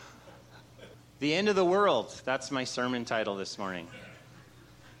The end of the world. That's my sermon title this morning.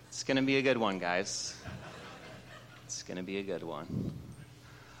 It's going to be a good one, guys. It's going to be a good one.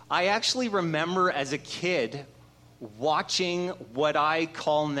 I actually remember as a kid watching what I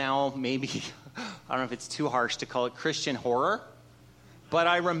call now maybe, I don't know if it's too harsh to call it Christian horror, but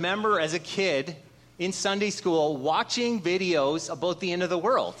I remember as a kid in Sunday school watching videos about the end of the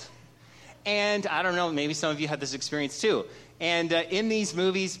world. And I don't know, maybe some of you had this experience too. And in these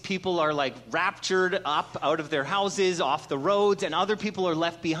movies, people are like raptured up out of their houses, off the roads, and other people are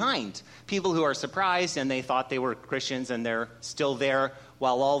left behind. People who are surprised and they thought they were Christians and they're still there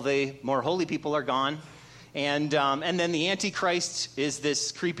while all the more holy people are gone. And then the Antichrist is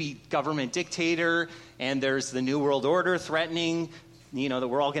this creepy government dictator, and there's the New World Order threatening, that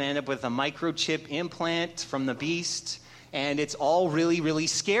we're all going to end up with a microchip implant from the beast, and it's all really, really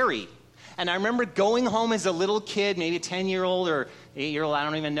scary. And I remember going home as a little kid, maybe a 10-year-old or 8-year-old, I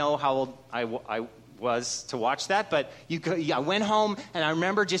don't even know how old I was to watch that, but I went home, and I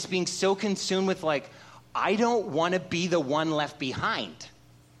remember just being so consumed with, I don't want to be the one left behind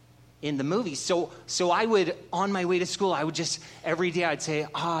in the movie. So I would, on my way to school, I would just, every day I'd say,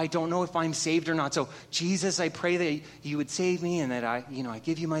 I don't know if I'm saved or not. So Jesus, I pray that you would save me and that I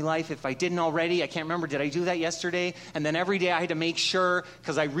give you my life. If I didn't already, I can't remember, did I do that yesterday? And then every day I had to make sure,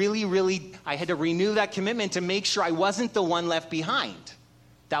 because I had to renew that commitment to make sure I wasn't the one left behind.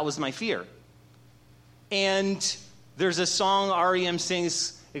 That was my fear. And there's a song REM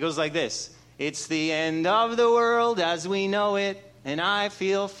sings, it goes like this. It's the end of the world as we know it, and I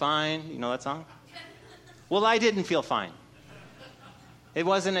feel fine. You know that song? Well, I didn't feel fine.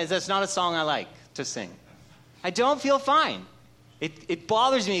 That's not a song I like to sing. I don't feel fine. It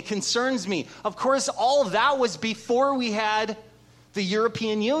bothers me. It concerns me. Of course, all of that was before we had the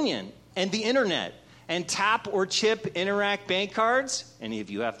European Union and the internet and tap or chip Interac bank cards. Any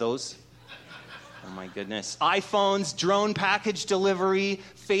of you have those? Oh my goodness. iPhones, drone package delivery,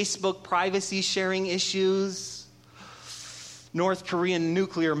 Facebook privacy sharing issues, North Korean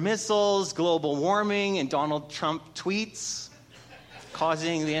nuclear missiles, global warming, and Donald Trump tweets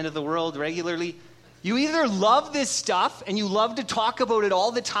causing the end of the world regularly. You either love this stuff and you love to talk about it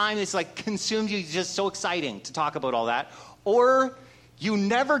all the time. It's consumes you. It's just so exciting to talk about all that. Or you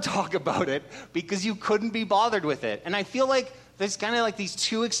never talk about it because you couldn't be bothered with it. And I feel like there's kind of these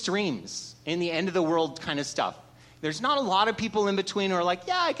two extremes in the end of the world kind of stuff. There's not a lot of people in between who are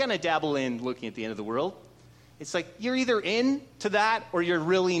I kind of dabble in looking at the end of the world. It's you're either into that or you're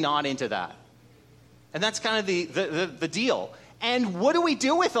really not into that. And that's kind of the deal. And what do we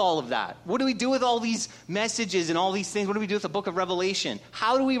do with all of that? What do we do with all these messages and all these things? What do we do with the book of Revelation?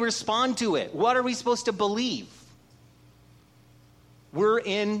 How do we respond to it? What are we supposed to believe? We're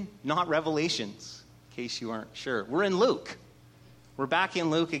in, not Revelations, in case you aren't sure. We're in Luke. We're back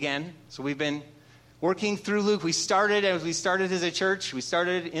in Luke again. So we've been working through Luke. We started as a church. We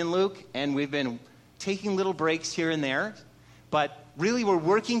started in Luke, and we've been taking little breaks here and there, but really we're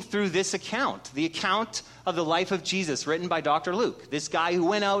working through this account, the account of the life of Jesus written by Dr. Luke, this guy who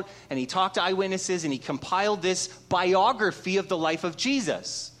went out and he talked to eyewitnesses and he compiled this biography of the life of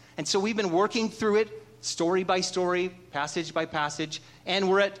Jesus. And so we've been working through it story by story, passage by passage, and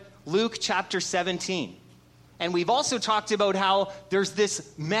we're at Luke chapter 17. And we've also talked about how there's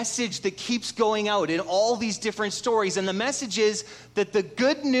this message that keeps going out in all these different stories, and the message is that the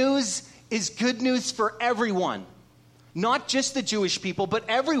good news is good news for everyone. Not just the Jewish people, but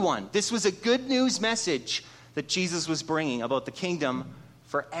everyone. This was a good news message that Jesus was bringing about the kingdom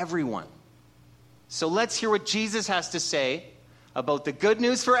for everyone. So let's hear what Jesus has to say about the good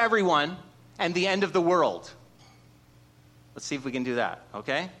news for everyone and the end of the world. Let's see if we can do that,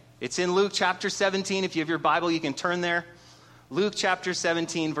 okay? It's in Luke chapter 17. If you have your Bible, you can turn there. Luke chapter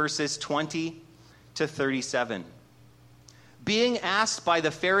 17, verses 20 to 37. Being asked by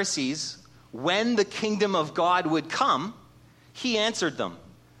the Pharisees when the kingdom of God would come, he answered them,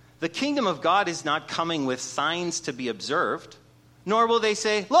 "The kingdom of God is not coming with signs to be observed, nor will they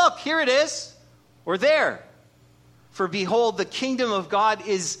say, 'Look, here it is,' or 'there.' For behold, the kingdom of God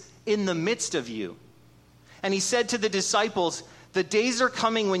is in the midst of you." And he said to the disciples, "The days are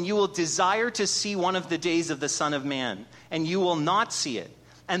coming when you will desire to see one of the days of the Son of Man, and you will not see it.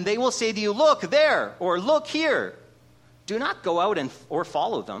 And they will say to you, 'Look there,' or 'Look here.' Do not go out or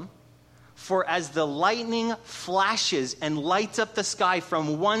follow them. For as the lightning flashes and lights up the sky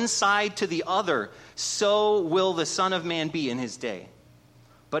from one side to the other, so will the Son of Man be in his day.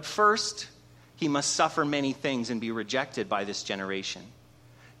 But first, he must suffer many things and be rejected by this generation.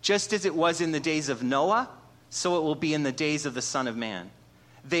 Just as it was in the days of Noah, so it will be in the days of the Son of Man.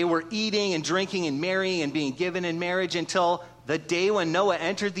 They were eating and drinking and marrying and being given in marriage until the day when Noah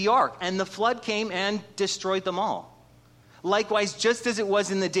entered the ark, and the flood came and destroyed them all. Likewise, just as it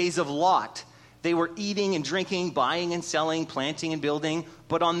was in the days of Lot, they were eating and drinking, buying and selling, planting and building.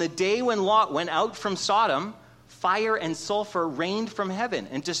 But on the day when Lot went out from Sodom, fire and sulfur rained from heaven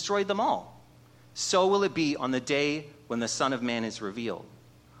and destroyed them all. So will it be on the day when the Son of Man is revealed.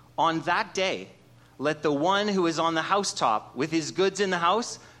 On that day, let the one who is on the housetop with his goods in the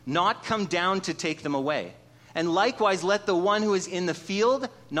house not come down to take them away. And likewise, let the one who is in the field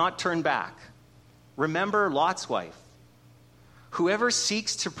not turn back. Remember Lot's wife. Whoever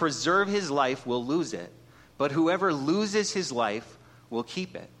seeks to preserve his life will lose it, but whoever loses his life will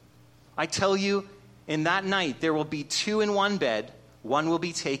keep it. I tell you, in that night there will be two in one bed, one will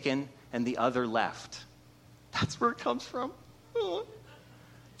be taken and the other left. That's where it comes from.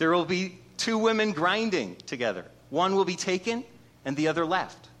 There will be two women grinding together. One will be taken and the other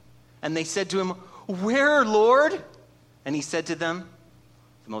left. And they said to him, "Where, Lord?" And he said to them,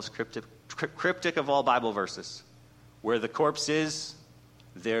 the most cryptic of all Bible verses, "Where the corpse is,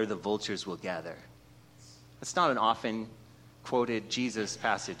 there the vultures will gather." That's not an often quoted Jesus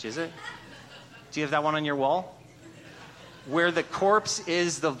passage, is it? Do you have that one on your wall? Where the corpse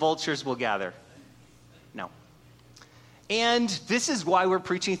is, the vultures will gather. No. And this is why we're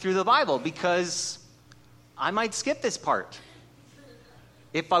preaching through the Bible, because I might skip this part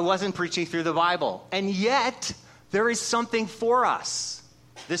if I wasn't preaching through the Bible. And yet, there is something for us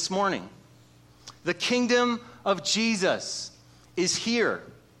this morning. The kingdom of Jesus is here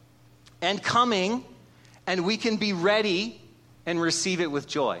and coming, and we can be ready and receive it with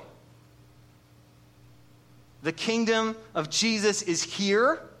joy. The kingdom of Jesus is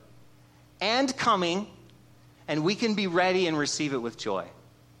here and coming, and we can be ready and receive it with joy.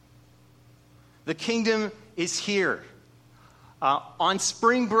 The kingdom is here. On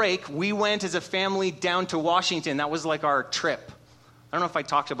spring break, we went as a family down to Washington. That was like our trip. I don't know if I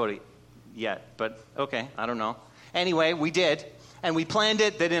talked about it yet, but okay, I don't know. Anyway, we did. And we planned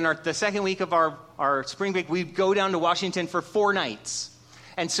it that in the second week of our spring break, we'd go down to Washington for 4 nights.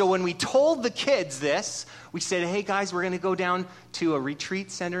 And so when we told the kids this, we said, "Hey guys, we're going to go down to a retreat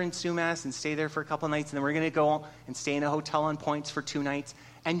center in Sumas and stay there for a couple nights. And then we're going to go and stay in a hotel on Points for 2 nights.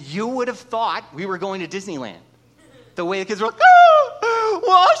 And you would have thought we were going to Disneyland. The way the kids were like, "Oh,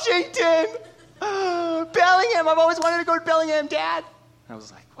 Washington! Oh, Bellingham! I've always wanted to go to Bellingham, Dad." I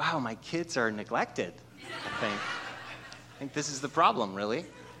was like, wow, my kids are neglected, I think this is the problem, really.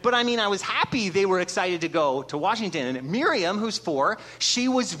 But I mean, I was happy they were excited to go to Washington. And Miriam, who's 4, she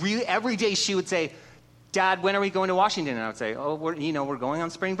was really, every day she would say, "Dad, when are we going to Washington?" And I would say, "Oh, we're going on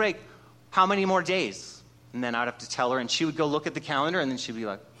spring break. How many more days?" And then I'd have to tell her, and she would go look at the calendar, and then she'd be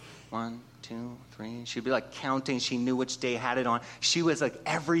like, 1, 2, 3. She'd be like counting. She knew which day had it on. She was like,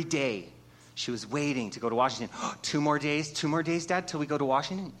 every day she was waiting to go to Washington. Oh, 2 more days, Dad, till we go to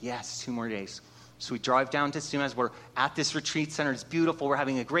Washington? Yes, 2 more days. So we drive down to Sumas. We're at this retreat center. It's beautiful. We're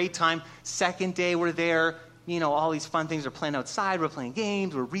having a great time. Second day, we're there. All these fun things are playing outside. We're playing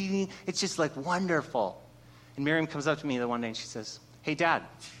games. We're reading. It's just like wonderful. And Miriam comes up to me the one day and she says, "Hey, Dad,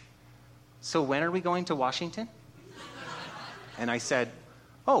 so when are we going to Washington?" And I said,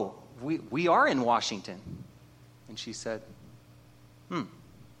 "Oh, we are in Washington." And she said,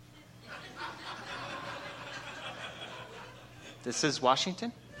 "This is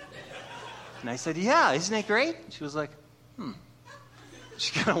Washington?" And I said, "Yeah, isn't it great?" She was like,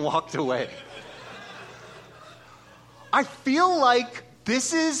 She kind of walked away. I feel like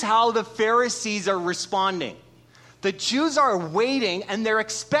this is how the Pharisees are responding. The Jews are waiting, and they're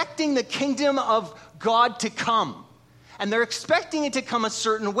expecting the kingdom of God to come. And they're expecting it to come a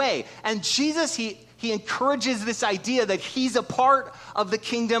certain way. And Jesus, he encourages this idea that he's a part of the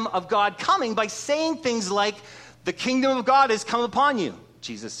kingdom of God coming by saying things like, "The kingdom of God has come upon you,"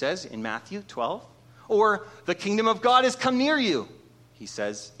 Jesus says in Matthew 12. Or, "The kingdom of God has come near you," he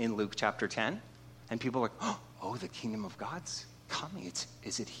says in Luke chapter 10. And people are like, "Oh, the kingdom of God's coming.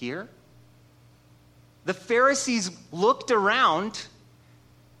 Is it here?" The Pharisees looked around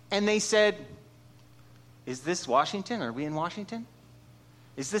and they said, "Is this Washington? Are we in Washington?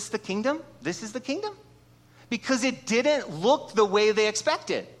 Is this the kingdom? This is the kingdom?" Because it didn't look the way they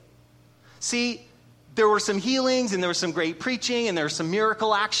expected. See, there were some healings and there was some great preaching and there was some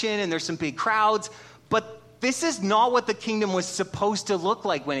miracle action and there's some big crowds, but this is not what the kingdom was supposed to look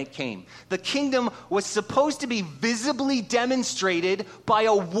like when it came. The kingdom was supposed to be visibly demonstrated by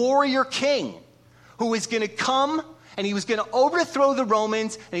a warrior king who was going to come and he was going to overthrow the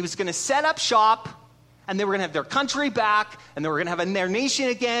Romans and he was going to set up shop and they were going to have their country back and they were going to have their nation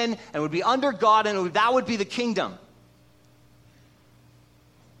again and it would be under God and that would be the kingdom.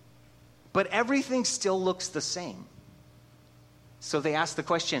 But everything still looks the same. So they asked the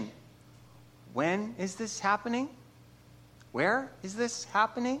question, when is this happening? Where is this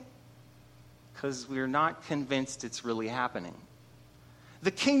happening? Because we're not convinced it's really happening.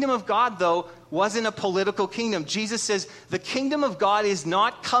 The kingdom of God, though, wasn't a political kingdom. Jesus says the kingdom of God is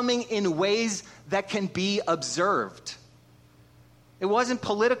not coming in ways that can be observed. It wasn't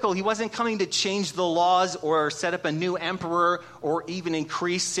political. He wasn't coming to change the laws or set up a new emperor or even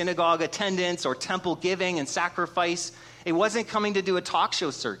increase synagogue attendance or temple giving and sacrifice. It wasn't coming to do a talk show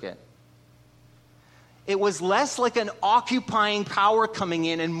circuit. It was less like an occupying power coming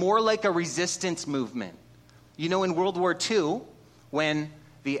in and more like a resistance movement. You know, in World War II, when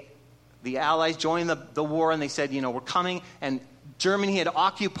the Allies joined the war and they said, we're coming, and Germany had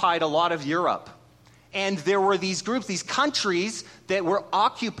occupied a lot of Europe. And there were these groups, these countries that were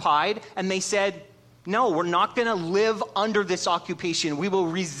occupied, and they said, no, we're not going to live under this occupation. We will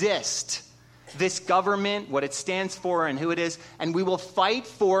resist this government, what it stands for and who it is, and we will fight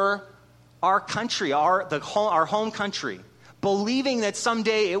for our country, our home country, believing that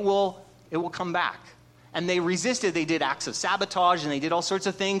someday it will come back. And they resisted. They did acts of sabotage, and they did all sorts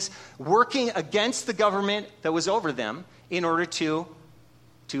of things, working against the government that was over them in order to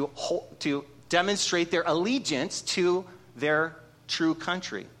demonstrate their allegiance to their true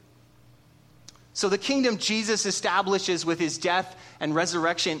country. So the kingdom Jesus establishes with his death and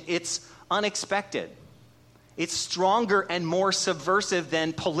resurrection, it's unexpected. It's stronger and more subversive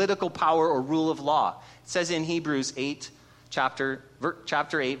than political power or rule of law. It says in Hebrews 8, chapter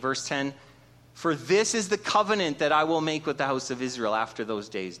 8, verse 10, "For this is the covenant that I will make with the house of Israel after those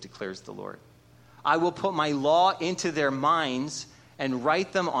days, declares the Lord. I will put my law into their minds and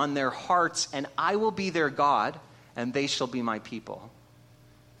write them on their hearts, and I will be their God, and they shall be my people."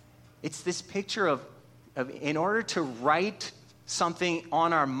 It's this picture of in order to write something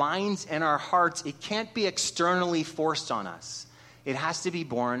on our minds and our hearts, it can't be externally forced on us. It has to be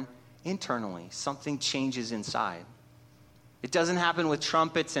born internally. Something changes inside. It doesn't happen with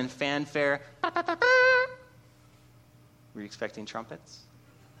trumpets and fanfare. Were you expecting trumpets?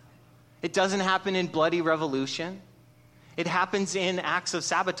 It doesn't happen in bloody revolution. It happens in acts of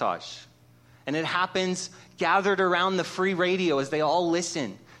sabotage. And it happens gathered around the free radio as they all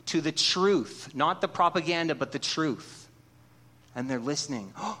listen to the truth, not the propaganda, but the truth. And they're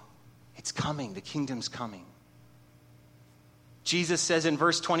listening. Oh, it's coming. The kingdom's coming. Jesus says in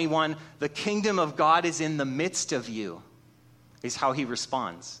verse 21, "The kingdom of God is in the midst of you," is how he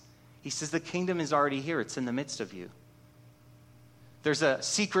responds. He says the kingdom is already here. It's in the midst of you. There's a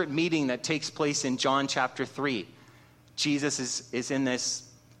secret meeting that takes place in John chapter 3. Jesus is in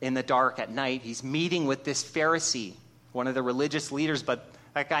the dark at night. He's meeting with this Pharisee, one of the religious leaders, but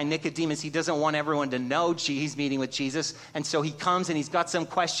that guy Nicodemus, he doesn't want everyone to know he's meeting with Jesus. And so he comes and he's got some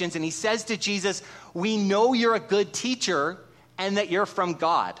questions, and he says to Jesus, "We know you're a good teacher and that you're from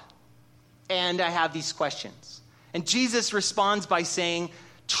God. And I have these questions." And Jesus responds by saying,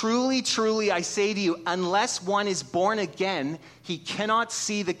 "Truly, truly, I say to you, unless one is born again, he cannot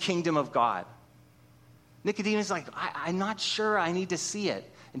see the kingdom of God." Nicodemus is like, I'm not sure, I need to see it.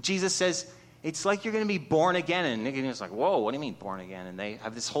 And Jesus says, it's like you're going to be born again. And Nicodemus is like, whoa, what do you mean born again? And they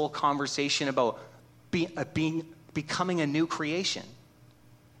have this whole conversation about becoming a new creation.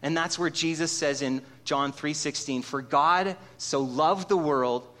 And that's where Jesus says in John 3:16, "For God so loved the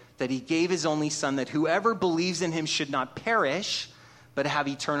world that he gave his only son, that whoever believes in him should not perish, but have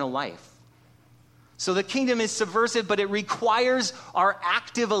eternal life." So the kingdom is subversive, but it requires our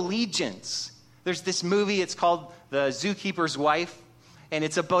active allegiance. There's this movie, it's called The Zookeeper's Wife, and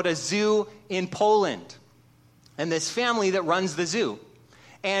it's about a zoo in Poland and this family that runs the zoo.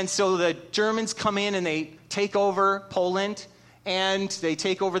 And so the Germans come in and they take over Poland, and they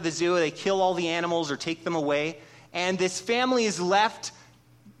take over the zoo, they kill all the animals or take them away, and this family is left,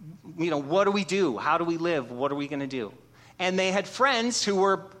 what do we do? How do we live? What are we going to do? And they had friends who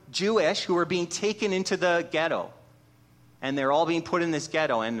were Jewish who were being taken into the ghetto. And they're all being put in this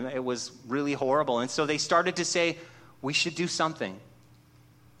ghetto, and it was really horrible. And so they started to say, we should do something.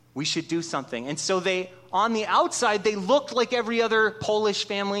 We should do something. And so on the outside, they looked like every other Polish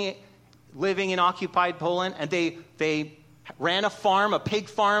family living in occupied Poland. And they ran a pig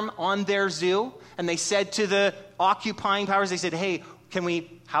farm on their zoo. And they said to the occupying powers, they said, "Hey, can we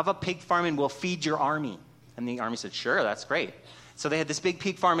have a pig farm and we'll feed your army?" And the army said, "Sure, that's great." So they had this big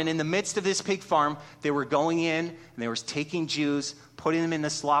pig farm, and in the midst of this pig farm, they were going in, and they were taking Jews, putting them in the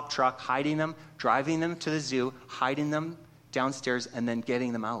slop truck, hiding them, driving them to the zoo, hiding them downstairs, and then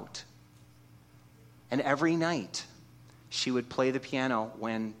getting them out. And every night, she would play the piano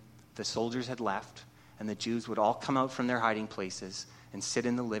when the soldiers had left, and the Jews would all come out from their hiding places and sit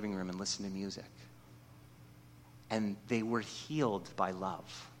in the living room and listen to music. And they were healed by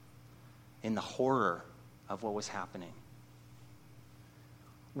love in the horror of what was happening.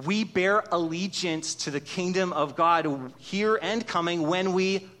 We bear allegiance to the kingdom of God here and coming when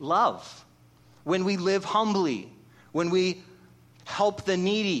we love, when we live humbly, when we help the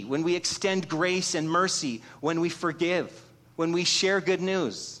needy, when we extend grace and mercy, when we forgive, when we share good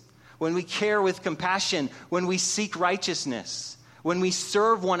news, when we care with compassion, when we seek righteousness, when we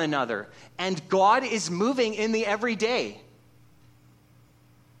serve one another. And God is moving in the everyday.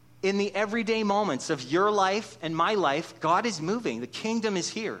 In the everyday moments of your life and my life, God is moving. The kingdom is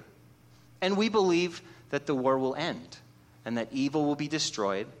here. And we believe that the war will end and that evil will be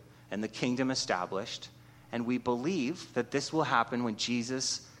destroyed and the kingdom established. And we believe that this will happen when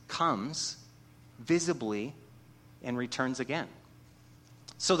Jesus comes visibly and returns again.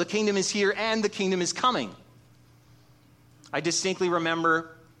 So the kingdom is here and the kingdom is coming. I distinctly remember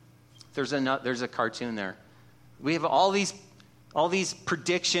there's a cartoon there. We have all these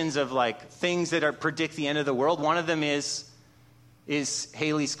predictions of like things that predict the end of the world. One of them is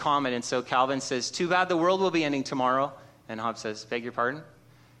Halley's Comet. And so Calvin says, too bad the world will be ending tomorrow. And Hobbes says, beg your pardon?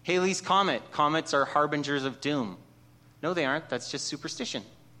 Halley's Comet. Comets are harbingers of doom. No, they aren't. That's just superstition.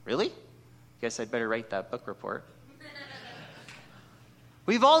 Really? Guess I'd better write that book report.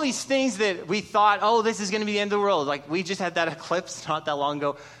 We have all these things that we thought, oh, this is going to be the end of the world. Like we just had that eclipse not that long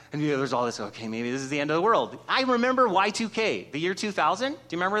ago. And there's all this, okay, maybe this is the end of the world. I remember Y2K, the year 2000. Do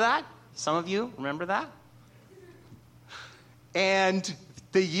you remember that? Some of you remember that? And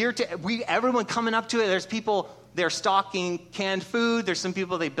the year, everyone coming up to it, there's people, they're stocking canned food. There's some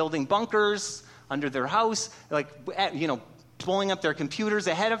people, they're building bunkers under their house, like, blowing up their computers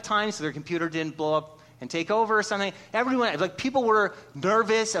ahead of time so their computer didn't blow up and take over or something. Everyone, like people were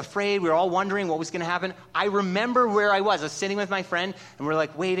nervous, afraid. We were all wondering what was going to happen. I remember where I was. I was sitting with my friend, and we're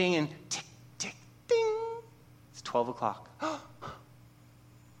like waiting, and tick, tick, ding. It's 12 o'clock. And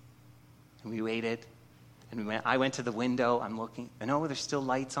we waited, and I went to the window. I'm looking, and there's still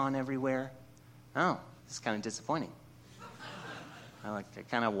lights on everywhere. Oh, this is kind of disappointing. I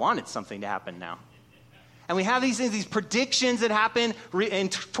kind of wanted something to happen now. And we have these things, these predictions that happen. In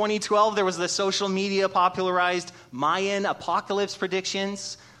 2012, there was the social media popularized Mayan apocalypse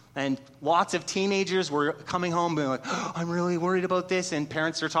predictions. And lots of teenagers were coming home being like, I'm really worried about this. And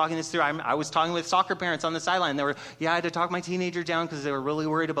parents are talking this through. I was talking with soccer parents on the sideline. I had to talk my teenager down because they were really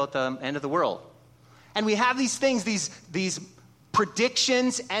worried about the end of the world. And we have these things, these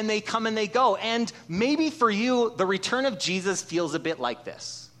predictions, and they come and they go. And maybe for you, the return of Jesus feels a bit like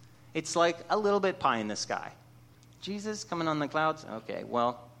this. It's like a little bit pie in the sky. Jesus coming on the clouds? Okay,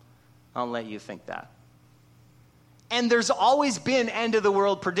 well, I'll let you think that. And there's always been end of the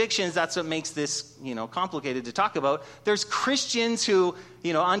world predictions. That's what makes this, complicated to talk about. There's Christians who,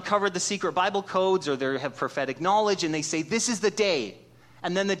 uncovered the secret Bible codes or they have prophetic knowledge and they say, this is the day.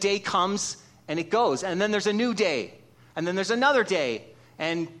 And then the day comes and it goes. And then there's a new day. And then there's another day.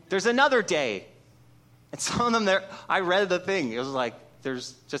 And there's another day. And some of them I read the thing. It was like,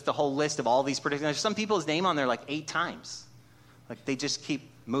 there's just a whole list of all these predictions. There's some people's name on there like 8 times. Like they just keep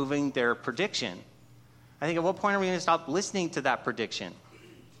moving their prediction. I think at what point are we going to stop listening to that prediction?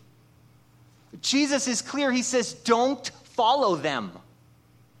 Jesus is clear. He says, don't follow them.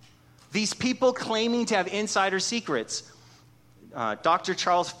 These people claiming to have insider secrets. Dr.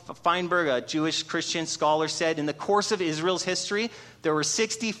 Charles Feinberg, a Jewish Christian scholar, said in the course of Israel's history, there were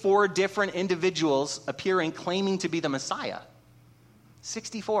 64 different individuals appearing claiming to be the Messiah.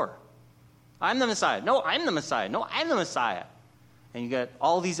 64. I'm the Messiah. No, I'm the Messiah. No, I'm the Messiah. And you got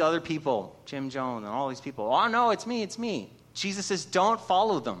all these other people, Jim Jones and all these people. Oh, no, it's me, it's me. Jesus says, don't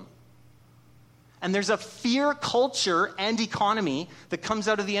follow them. And there's a fear culture and economy that comes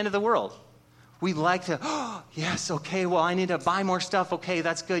out of the end of the world. We like to, yes, okay, well, I need to buy more stuff. Okay,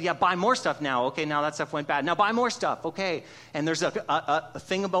 that's good. Yeah, buy more stuff now. Okay, now that stuff went bad. Now buy more stuff. Okay. And there's a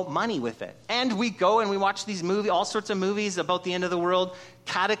thing about money with it. And we go and we watch these movies, all sorts of movies about the end of the world,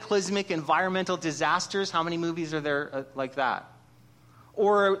 cataclysmic environmental disasters. How many movies are there like that?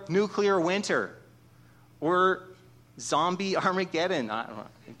 Or nuclear winter. Or zombie Armageddon. I don't know.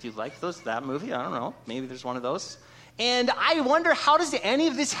 Do you like that movie? I don't know. Maybe there's one of those. And I wonder, how does any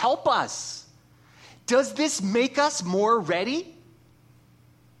of this help us? Does this make us more ready?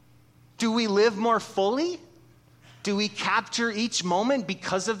 Do we live more fully? Do we capture each moment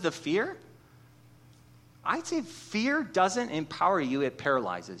because of the fear? I'd say fear doesn't empower you, it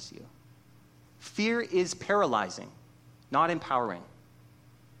paralyzes you. Fear is paralyzing, not empowering.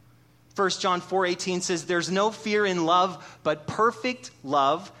 1 John 4:18 says, there's no fear in love, but perfect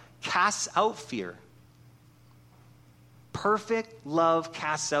love casts out fear. Perfect love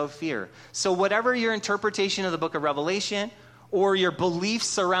casts out fear. So whatever your interpretation of the book of Revelation or your beliefs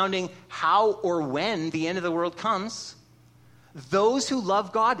surrounding how or when the end of the world comes, those who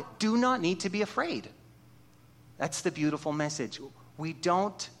love God do not need to be afraid. That's the beautiful message. We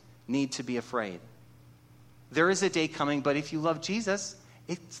don't need to be afraid. There is a day coming, but if you love Jesus,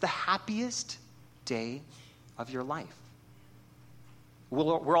 it's the happiest day of your life.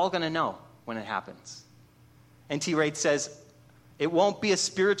 We're all going to know when it happens. N.T. Wright says, it won't be a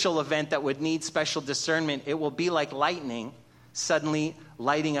spiritual event that would need special discernment. It will be like lightning suddenly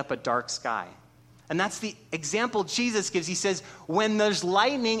lighting up a dark sky. And that's the example Jesus gives. He says, when there's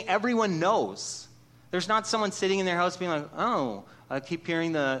lightning, everyone knows. There's not someone sitting in their house being like, oh, I keep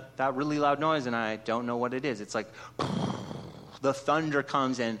hearing that really loud noise and I don't know what it is. It's like the thunder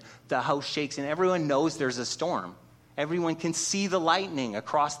comes and the house shakes and everyone knows there's a storm. Everyone can see the lightning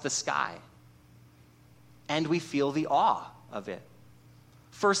across the sky. And we feel the awe of it.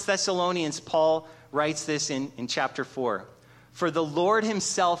 1 Thessalonians, Paul writes this in chapter 4. For the Lord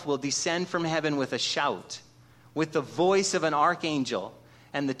himself will descend from heaven with a shout, with the voice of an archangel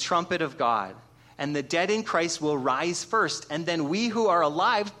and the trumpet of God. And the dead in Christ will rise first, and then we who are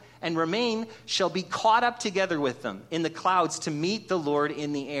alive and remain shall be caught up together with them in the clouds to meet the Lord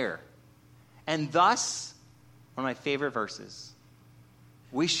in the air. And thus, one of my favorite verses,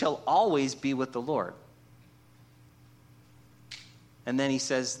 we shall always be with the Lord. And then he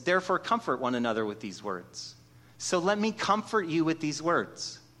says, therefore comfort one another with these words. So let me comfort you with these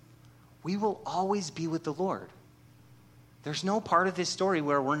words. We will always be with the Lord. There's no part of this story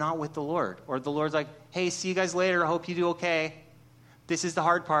where we're not with the Lord. Or the Lord's like, hey, see you guys later. I hope you do okay. This is the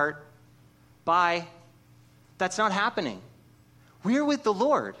hard part. Bye. That's not happening. We're with the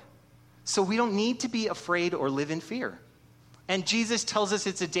Lord. So we don't need to be afraid or live in fear. And Jesus tells us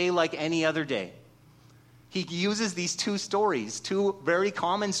it's a day like any other day. He uses these two stories, two very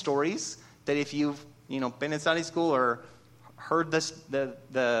common stories that if you've been in Sunday school or heard this,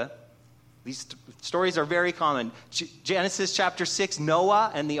 these stories are very common. Genesis chapter 6,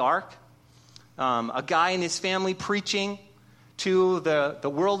 Noah and the ark. A guy and his family preaching to the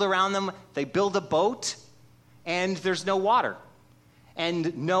world around them. They build a boat and there's no water.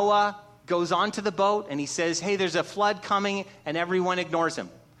 And Noah goes onto the boat and he says, hey, there's a flood coming, and everyone ignores him.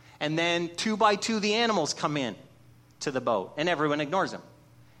 And then 2 by 2 the animals come in to the boat, and everyone ignores him.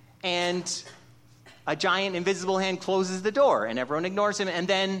 And a giant invisible hand closes the door, and everyone ignores him, and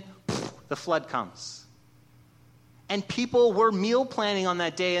then the flood comes. And people were meal planning on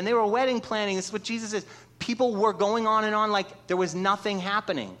that day, and they were wedding planning. This is what Jesus says. People were going on and on like there was nothing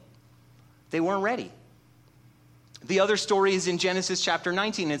happening. They weren't ready. The other story is in Genesis chapter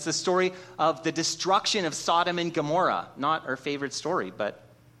 19. It's the story of the destruction of Sodom and Gomorrah. Not our favorite story, but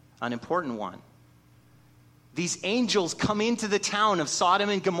an important one. These angels come into the town of Sodom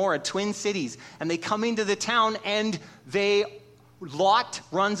and Gomorrah, twin cities, and they come into the town and Lot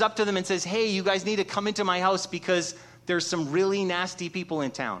runs up to them and says, hey, you guys need to come into my house because there's some really nasty people in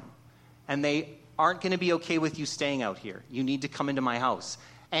town. And they aren't going to be okay with you staying out here. You need to come into my house.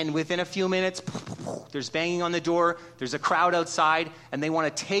 And within a few minutes, there's banging on the door. There's a crowd outside, and they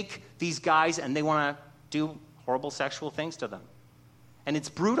want to take these guys and they want to do horrible sexual things to them. And it's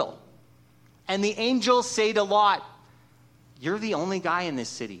brutal. And the angels say to Lot, you're the only guy in this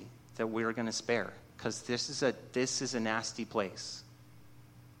city that we're going to spare because this is a nasty place.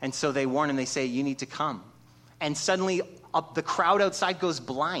 And so they warn him, they say, you need to come. And suddenly the crowd outside goes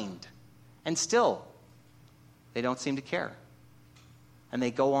blind. And still, they don't seem to care. And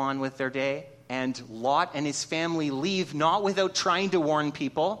they go on with their day. And Lot and his family leave, not without trying to warn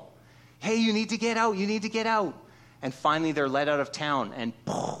people. Hey, you need to get out, you need to get out. And finally they're let out of town and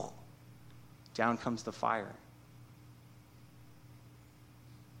down comes the fire.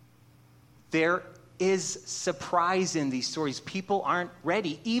 There is surprise in these stories. People aren't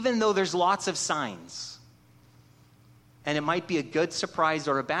ready, even though there's lots of signs. And it might be a good surprise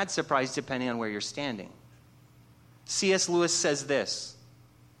or a bad surprise depending on where you're standing. C.S. Lewis says this.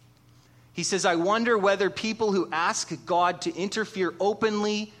 He says, I wonder whether people who ask God to interfere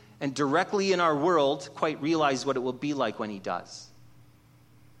openly and directly in our world quite realize what it will be like when he does.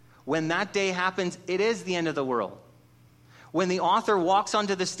 When that day happens, it is the end of the world. When the author walks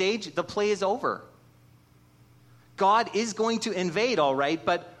onto the stage, the play is over. God is going to invade, all right,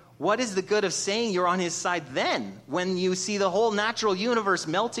 but what is the good of saying you're on his side then, when you see the whole natural universe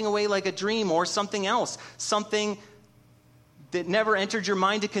melting away like a dream or something else, something that never entered your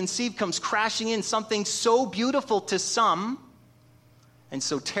mind to conceive comes crashing in, something so beautiful to some and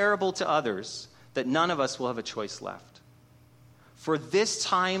so terrible to others that none of us will have a choice For this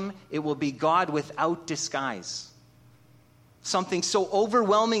time it will be God without disguise. something so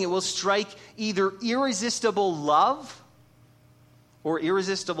overwhelming it will strike either irresistible love or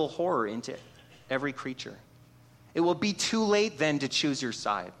irresistible horror into every creature. It will be too late then to choose your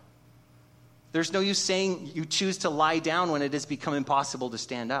side. There's no use saying you choose to lie down when it has become impossible to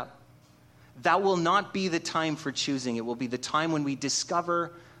stand up. That will not be the time for choosing. It will be the time when we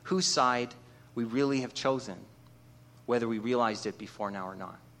discover whose side we really have chosen, whether we realized it before now or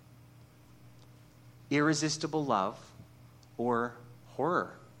not. Irresistible love or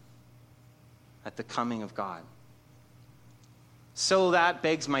horror at the coming of God. So that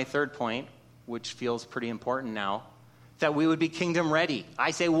begs my third point, which feels pretty important now, that we would be kingdom ready.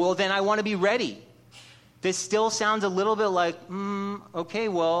 I say, well, then I want to be ready. This still sounds a little bit like, okay,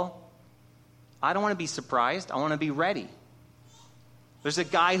 well, I don't want to be surprised. I want to be ready. There's a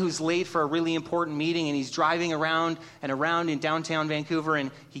guy who's late for a really important meeting, and he's driving around and around in downtown Vancouver, and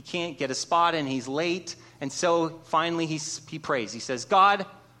he can't get a spot, and he's late. And so finally he prays. He says, God,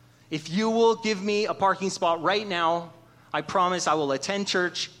 if you will give me a parking spot right now, I promise I will attend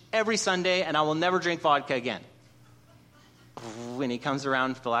church every Sunday, and I will never drink vodka again. When he comes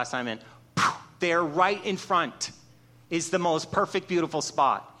around for the last time, and there right in front is the most perfect, beautiful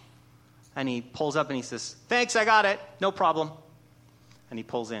spot. And he pulls up and he says, thanks, I got it. No problem. And he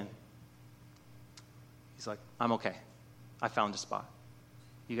pulls in. He's like, I'm okay. I found a spot.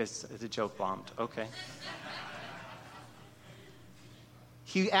 You guys, the joke bombed. Okay.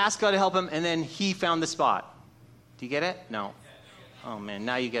 He asked God to help him, and then he found the spot. Do you get it? No. Oh, man,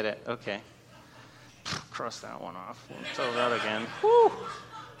 now you get it. Okay. Cross that one off. We'll tell that again. Whew.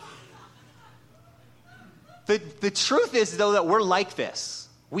 The truth is, though, that we're like this.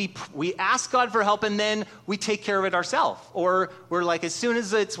 We ask God for help, and then we take care of it ourselves. Or we're like, as soon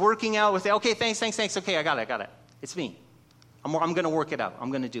as it's working out, we say, okay, thanks. Okay, I got it. It's me. I'm going to work it out. I'm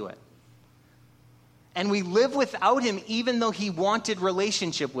going to do it. And we live without him, even though he wanted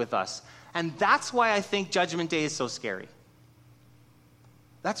relationship with us. And that's why I think Judgment Day is so scary.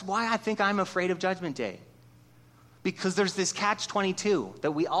 That's why I think I'm afraid of Judgment Day. Because there's this catch-22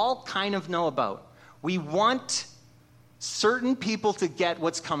 that we all kind of know about. We want certain people to get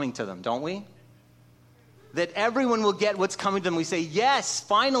what's coming to them, don't we? That everyone will get what's coming to them. We say, yes,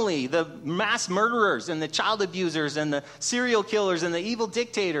 finally, the mass murderers and the child abusers and the serial killers and the evil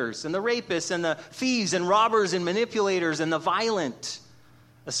dictators and the rapists and the thieves and robbers and manipulators and the violent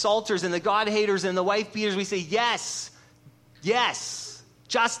assaulters and the God haters and the wife beaters. We say, yes,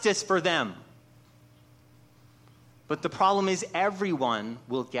 justice for them. But the problem is everyone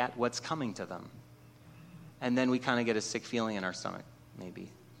will get what's coming to them. And then we kind of get a sick feeling in our stomach, maybe.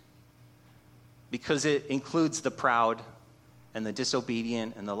 Because it includes the proud and the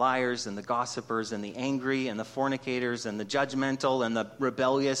disobedient and the liars and the gossipers and the angry and the fornicators and the judgmental and the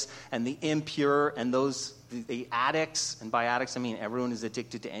rebellious and the impure and those, the addicts. And by addicts, I mean everyone who's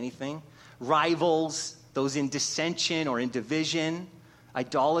addicted to anything. Rivals, those in dissension or in division.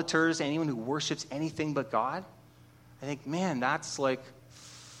 Idolaters, anyone who worships anything but God. I think, man, that's like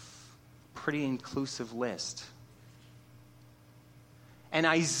pretty inclusive list. And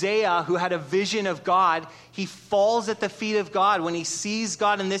Isaiah, who had a vision of God, he falls at the feet of God when he sees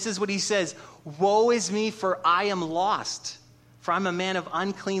God, and this is what he says, woe is me, for I am lost. For I'm a man of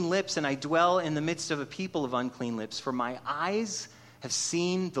unclean lips, and I dwell in the midst of a people of unclean lips. For my eyes have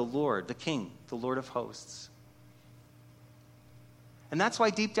seen the Lord, the King, the Lord of hosts. And that's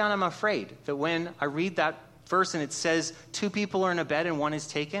why deep down I'm afraid that when I read that verse and it says 2 people are in a bed and 1 is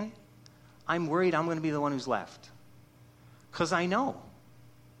taken, I'm worried I'm going to be the one who's left. Because I know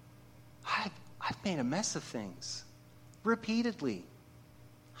I've made a mess of things repeatedly.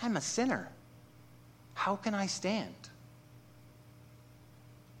 I'm a sinner. How can I stand?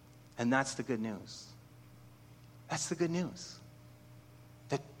 And that's the good news. That's the good news.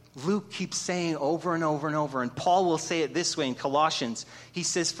 That Luke keeps saying over and over and over, and Paul will say it this way in Colossians. He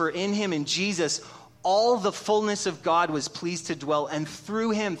says, for in him, in Jesus, all the fullness of God was pleased to dwell, and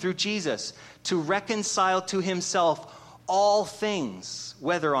through him, through Jesus, to reconcile to himself all things,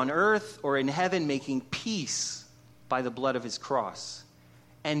 whether on earth or in heaven, making peace by the blood of his cross.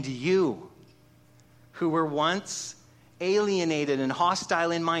 And you, who were once alienated and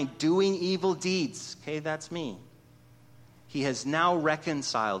hostile in mind, doing evil deeds, okay, that's me. He has now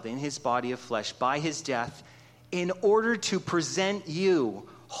reconciled in his body of flesh by his death in order to present you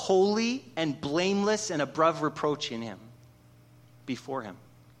holy and blameless and above reproach in him, before him.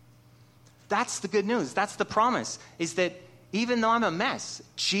 That's the good news. That's the promise, is that even though I'm a mess,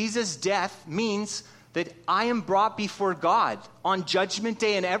 Jesus' death means that I am brought before God on Judgment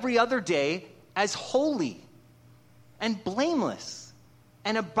Day and every other day as holy and blameless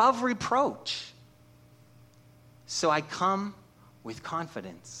and above reproach. So I come with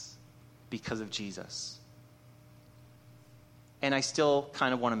confidence because of Jesus. And I still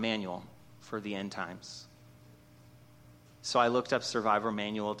kind of want a manual for the end times. So I looked up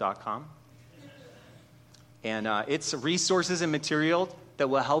survivormanual.com. And it's resources and material that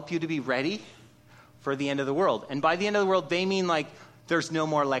will help you to be ready for the end of the world. And by the end of the world, they mean like there's no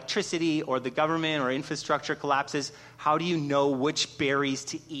more electricity or the government or infrastructure collapses. How do you know which berries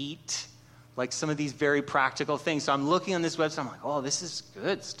to eat? Like some of these very practical things. So I'm looking on this website. I'm like, oh, this is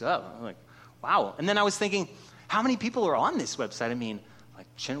good stuff. I'm like, wow. And then I was thinking, how many people are on this website? I mean, like,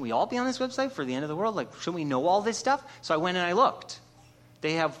 shouldn't we all be on this website for the end of the world? Like, shouldn't we know all this stuff? So I went and I looked.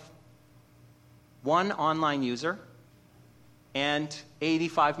 They have one online user and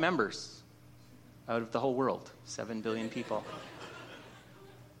 85 members out of the whole world, 7 billion people.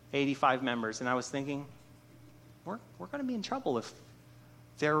 85 members. And I was thinking, we're going to be in trouble if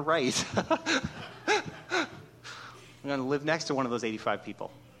they're right. I'm going to live next to one of those 85 people.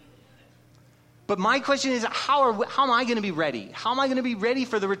 But my question is, how am I going to be ready? How am I going to be ready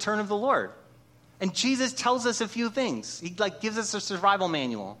for the return of the Lord? And Jesus tells us a few things. He gives us a survival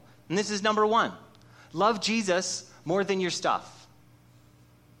manual. And this is number 1. Love Jesus more than your stuff.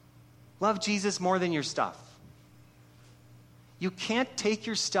 Love Jesus more than your stuff. You can't take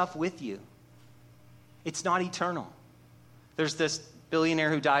your stuff with you. It's not eternal. There's this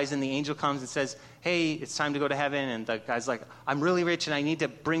billionaire who dies and the angel comes and says, hey, it's time to go to heaven. And the guy's like, I'm really rich and I need to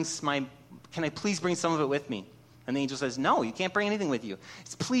can I please bring some of it with me? And the angel says, no, you can't bring anything with you.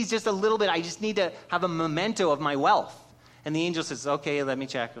 It's please just a little bit. I just need to have a memento of my wealth. And the angel says, okay, let me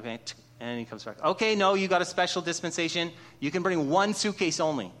check. Okay. And he comes back. Okay, no, you got a special dispensation. You can bring 1 suitcase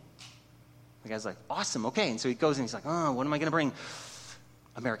only. The guy's like, awesome, okay. And so he goes and he's like, oh, what am I going to bring?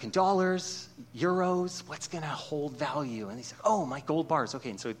 American dollars, euros, what's going to hold value? And he's like, oh, my gold bars. Okay,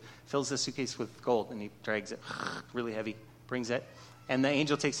 and so he fills the suitcase with gold and he drags it, really heavy, brings it. And the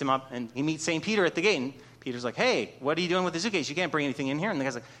angel takes him up and he meets St. Peter at the gate. And Peter's like, hey, what are you doing with the suitcase? You can't bring anything in here. And the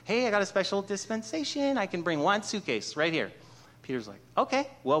guy's like, hey, I got a special dispensation. I can bring 1 suitcase right here. Peter's like, okay,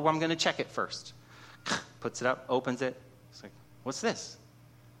 well, I'm going to check it first. Puts it up, opens it. He's like, what's this?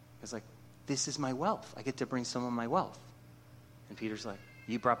 He's like, this is my wealth. I get to bring some of my wealth. And Peter's like,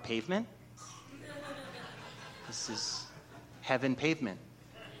 you brought pavement? This is heaven pavement.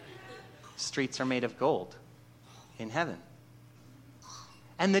 Streets are made of gold in heaven.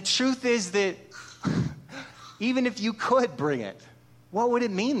 And the truth is that even if you could bring it, what would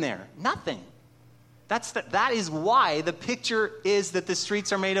it mean there? Nothing. That is why the picture is that the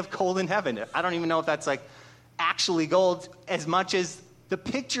streets are made of gold in heaven. I don't even know if that's like actually gold as much as the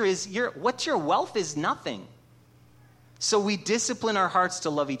picture is what your wealth is nothing. So we discipline our hearts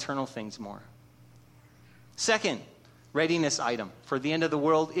to love eternal things more. Second, readiness item for the end of the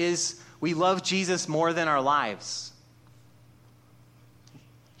world is we love Jesus more than our lives.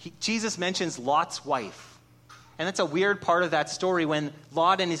 Jesus mentions Lot's wife. And that's a weird part of that story when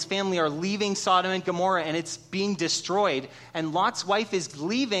Lot and his family are leaving Sodom and Gomorrah and it's being destroyed. And Lot's wife is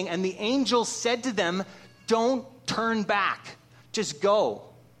leaving and the angel said to them, don't turn back. Just go.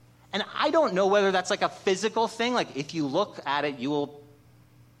 And I don't know whether that's like a physical thing. Like if you look at it, you will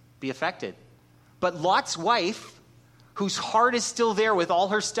be affected. But Lot's wife, whose heart is still there with all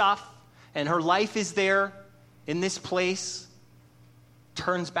her stuff and her life is there in this place,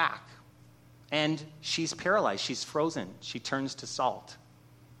 turns back. And she's paralyzed. She's frozen. She turns to salt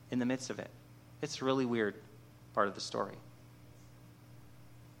in the midst of it. It's a really weird part of the story.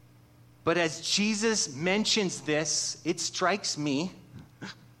 But as Jesus mentions this, it strikes me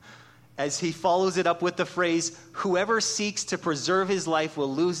as he follows it up with the phrase, whoever seeks to preserve his life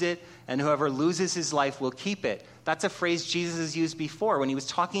will lose it, and whoever loses his life will keep it. That's a phrase Jesus has used before when he was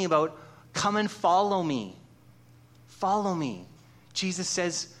talking about, come and follow me. Follow me. Jesus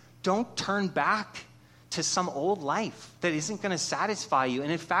says, don't turn back to some old life that isn't going to satisfy you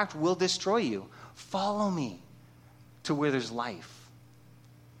and in fact will destroy you. Follow me to where there's life.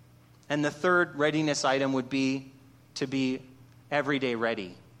 And the third readiness item would be to be everyday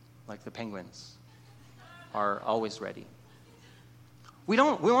ready, like the Penguins are always ready. We're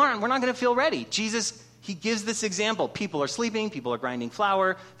not going to feel ready. Jesus, he gives this example. People are sleeping, people are grinding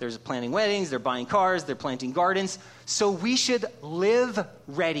flour, they're planning weddings, they're buying cars, they're planting gardens. So we should live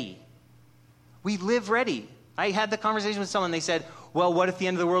ready. We live ready. I had the conversation with someone, they said, well, what if the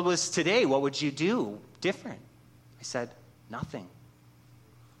end of the world was today? What would you do different? I said, nothing.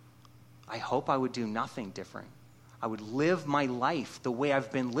 I hope I would do nothing different. I would live my life the way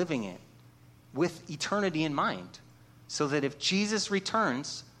I've been living it with eternity in mind so that if Jesus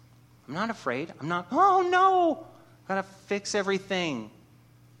returns, I'm not afraid. I'm not, oh no, got to fix everything.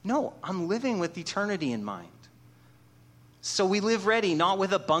 No, I'm living with eternity in mind. So we live ready, not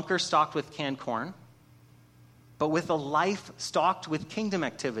with a bunker stocked with canned corn, but with a life stocked with kingdom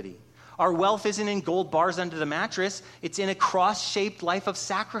activity. Our wealth isn't in gold bars under the mattress. It's in a cross-shaped life of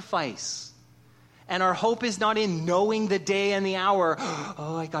sacrifice. And our hope is not in knowing the day and the hour.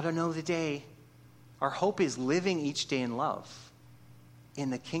 Oh, I got to know the day. Our hope is living each day in love in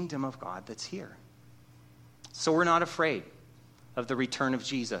the kingdom of God that's here. So we're not afraid of the return of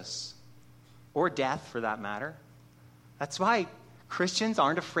Jesus, or death for that matter. That's why Christians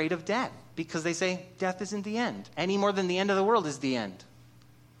aren't afraid of death, because they say death isn't the end, any more than the end of the world is the end.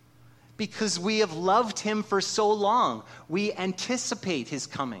 Because we have loved him for so long, we anticipate his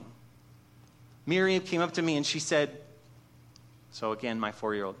coming. Miriam came up to me and she said, so again, my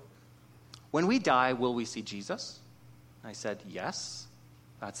 4-year-old, when we die, will we see Jesus? I said, yes,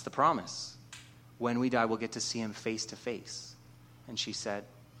 that's the promise. When we die, we'll get to see him face to face. And she said,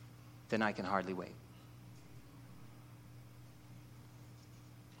 then I can hardly wait.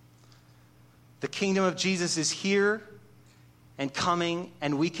 The kingdom of Jesus is here and coming,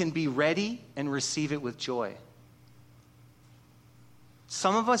 and we can be ready and receive it with joy.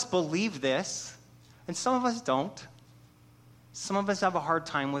 Some of us believe this, and some of us don't. Some of us have a hard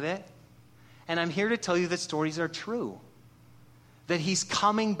time with it. And I'm here to tell you that stories are true. That he's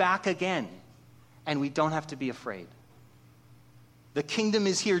coming back again, and we don't have to be afraid. The kingdom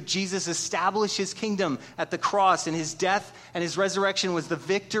is here. Jesus established his kingdom at the cross, and his death and his resurrection was the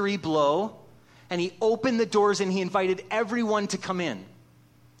victory blow. And he opened the doors and he invited everyone to come in.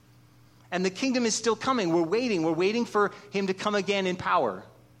 And the kingdom is still coming. We're waiting. We're waiting for him to come again in power.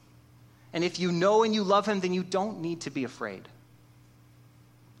 And if you know and you love him, then you don't need to be afraid.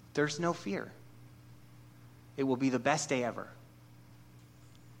 There's no fear. It will be the best day ever.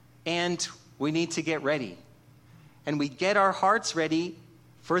 And we need to get ready. And we get our hearts ready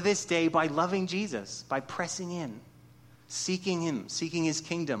for this day by loving Jesus, by pressing in, seeking him, seeking his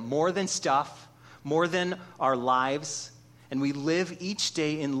kingdom, more than stuff, more than our lives. And we live each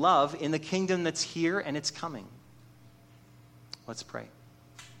day in love in the kingdom that's here and it's coming. Let's pray.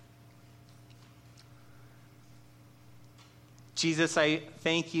 Jesus, I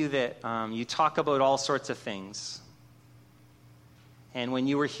thank you that you talk about all sorts of things. And when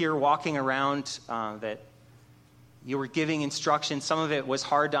you were here walking around, that you were giving instruction. Some of it was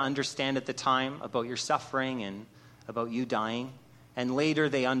hard to understand at the time about your suffering and about you dying. And later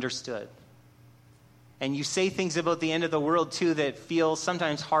they understood. And you say things about the end of the world, too, that feel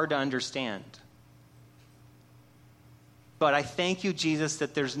sometimes hard to understand. But I thank you, Jesus,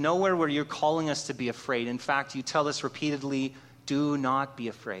 that there's nowhere where you're calling us to be afraid. In fact, you tell us repeatedly, do not be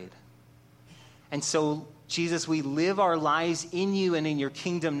afraid. And so, Jesus, we live our lives in you and in your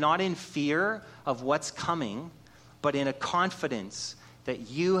kingdom, not in fear of what's coming, but in a confidence that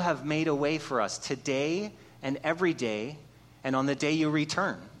you have made a way for us today and every day and on the day you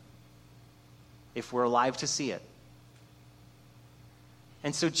return, if we're alive to see it.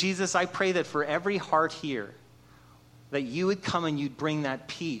 And so, Jesus, I pray that for every heart here, that you would come and you'd bring that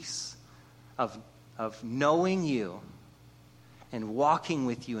peace of knowing you and walking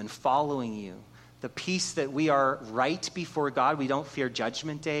with you and following you. The peace that we are right before God. We don't fear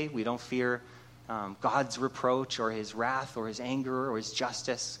judgment day. We don't fear God's reproach or his wrath or his anger or his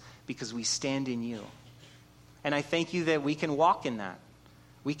justice, because we stand in you. And I thank you that we can walk in that.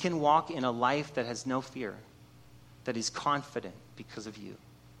 We can walk in a life that has no fear, that is confident because of you.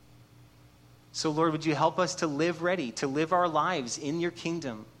 So, Lord, would you help us to live ready, to live our lives in your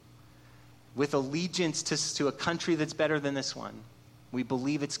kingdom with allegiance to a country that's better than this one. We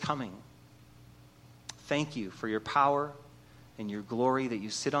believe it's coming. Thank you for your power and your glory, that you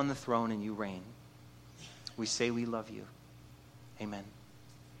sit on the throne and you reign. We say we love you. Amen.